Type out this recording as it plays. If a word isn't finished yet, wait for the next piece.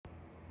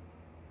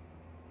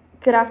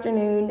Good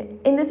afternoon.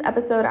 In this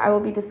episode, I will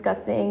be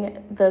discussing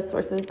the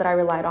sources that I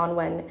relied on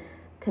when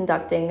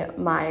conducting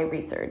my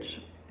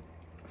research.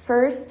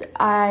 First,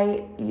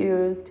 I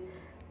used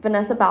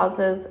Vanessa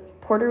Bauza's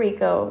Puerto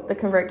Rico, the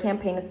Convert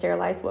Campaign to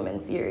Sterilize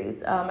Women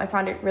series. I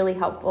found it really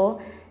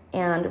helpful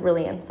and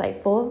really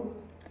insightful.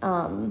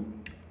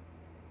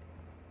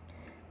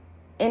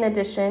 In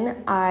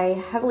addition,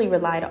 I heavily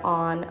relied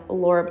on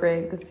Laura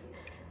Briggs'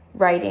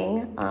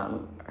 writing.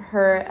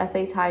 Her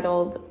essay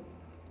titled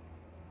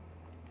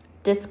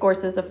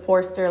Discourses of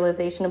Forced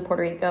Sterilization in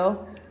Puerto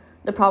Rico,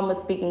 The Problem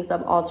with Speaking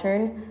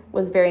Subaltern,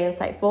 was very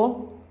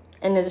insightful.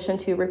 In addition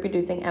to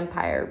Reproducing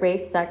Empire,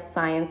 Race, Sex,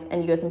 Science,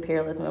 and U.S.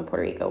 Imperialism in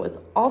Puerto Rico was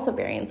also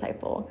very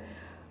insightful.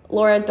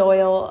 Laura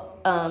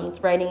Doyle's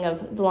writing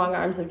of The Long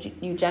Arms of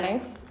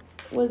Eugenics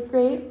was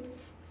great.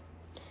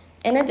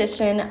 In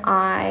addition,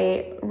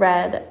 I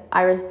read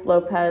Iris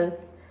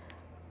Lopez's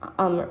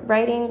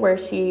writing where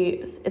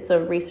it's a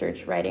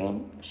research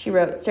writing. She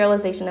wrote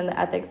Sterilization and the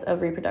Ethics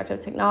of Reproductive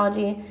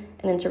Technology,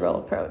 an Integral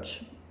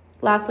Approach.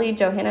 Lastly,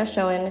 Johanna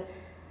Schoen,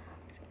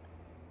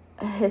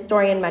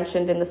 historian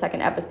mentioned in the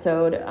second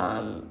episode,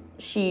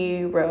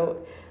 she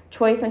wrote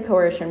Choice and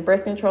Coercion,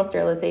 Birth Control,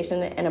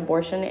 Sterilization, and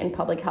Abortion in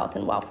Public Health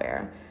and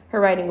Welfare.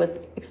 Her writing was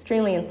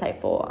extremely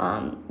insightful,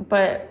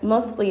 but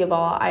mostly of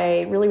all,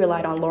 I really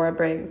relied on Laura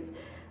Briggs'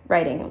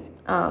 writing.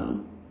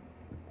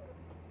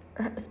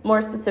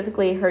 More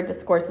specifically, her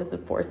Discourses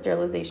of Forced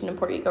Sterilization in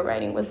Puerto Rico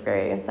writing was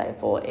very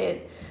insightful.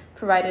 It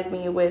provided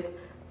me with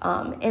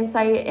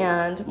insight,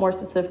 and more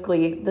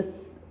specifically, this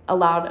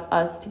allowed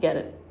us to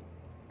get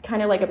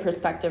kind of like a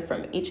perspective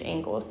from each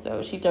angle.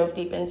 So she dove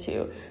deep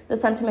into the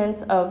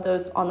sentiments of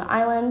those on the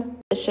island.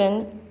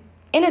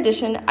 In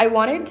addition, I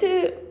wanted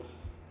to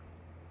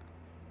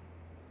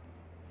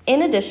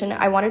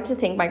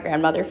thank my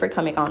grandmother for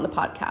coming on the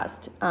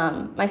podcast.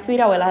 My sweet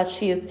abuela,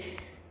 she is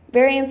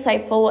very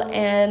insightful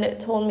and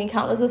told me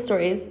countless of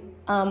stories.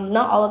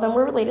 Not all of them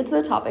were related to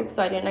the topic,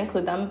 so I didn't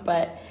include them,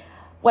 but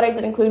what I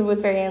did include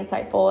was very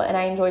insightful, and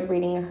I enjoyed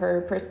reading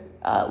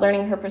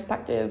learning her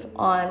perspective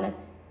on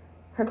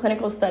her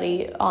clinical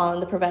study on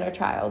the Prevetta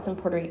trials in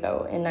Puerto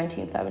Rico in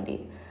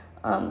 1970.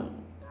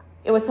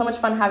 It was so much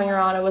fun having her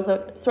on. It was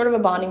a sort of a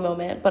bonding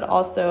moment, but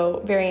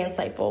also very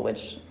insightful,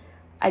 which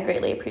I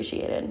greatly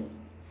appreciated.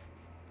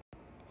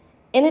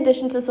 In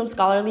addition to some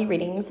scholarly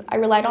readings, I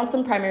relied on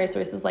some primary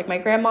sources like my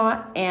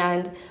grandma,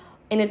 and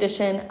in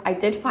addition, I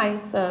did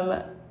find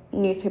some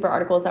newspaper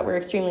articles that were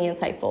extremely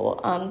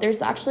insightful.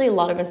 There's actually a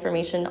lot of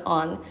information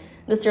on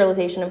the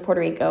sterilization in Puerto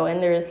Rico,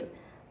 and there's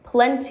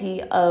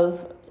plenty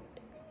of,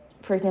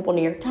 for example,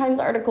 New York Times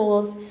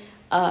articles,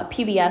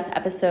 PBS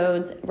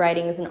episodes,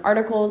 writings, and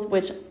articles,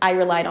 which I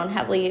relied on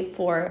heavily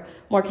for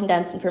more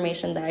condensed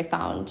information that I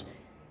found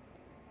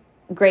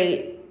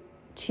great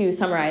to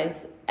summarize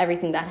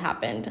everything that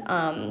happened.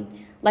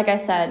 Like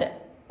I said,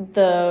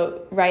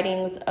 the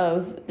writings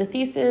of the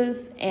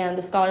thesis and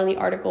the scholarly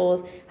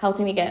articles helped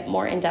me get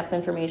more in-depth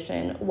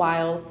information,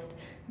 whilst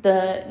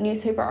the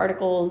newspaper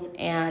articles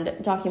and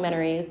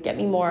documentaries get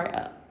me more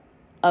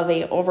of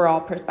a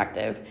overall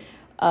perspective,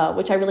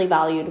 which I really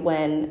valued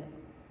when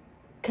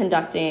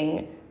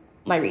conducting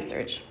my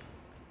research.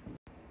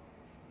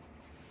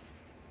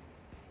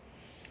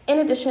 In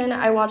addition,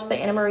 I watched the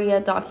Ana Maria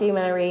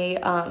documentary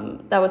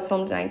that was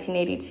filmed in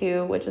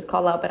 1982, which is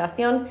called La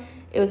Operación.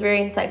 It was very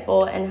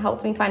insightful and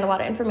helped me find a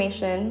lot of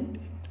information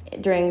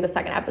during the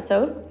second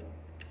episode.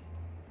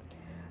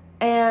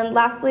 And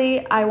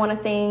lastly, I want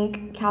to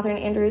thank Catherine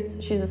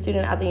Andrews. She's a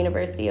student at the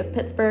University of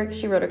Pittsburgh.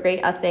 She wrote a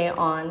great essay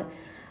on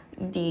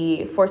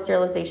the forced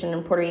sterilization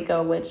in Puerto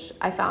Rico, which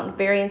I found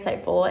very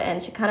insightful,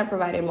 and she kind of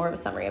provided more of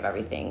a summary of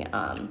everything.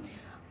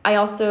 I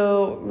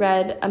also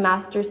read a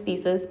master's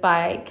thesis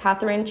by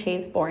Catherine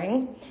Chase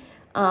Boring.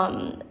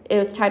 It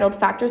was titled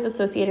Factors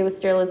Associated with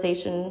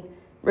Sterilization,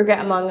 Regret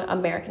Among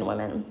American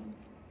Women.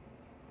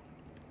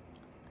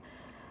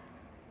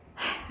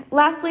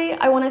 Lastly,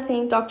 I want to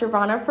thank Dr.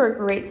 Vana for a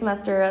great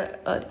semester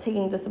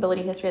taking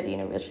disability history at the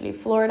University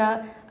of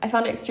Florida. I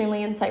found it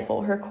extremely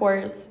insightful, her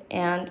course,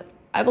 and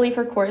I believe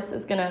her course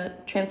is going to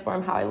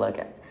transform how I look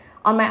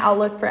on my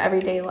outlook for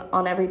everyday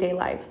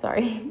life.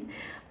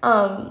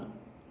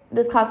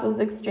 This class was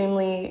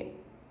extremely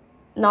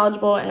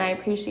knowledgeable, and I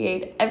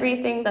appreciate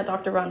everything that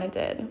Dr. Rana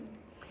did.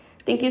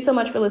 Thank you so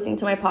much for listening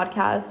to my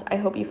podcast. I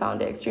hope you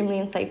found it extremely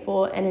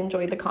insightful and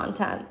enjoyed the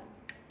content.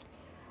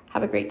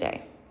 Have a great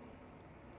day.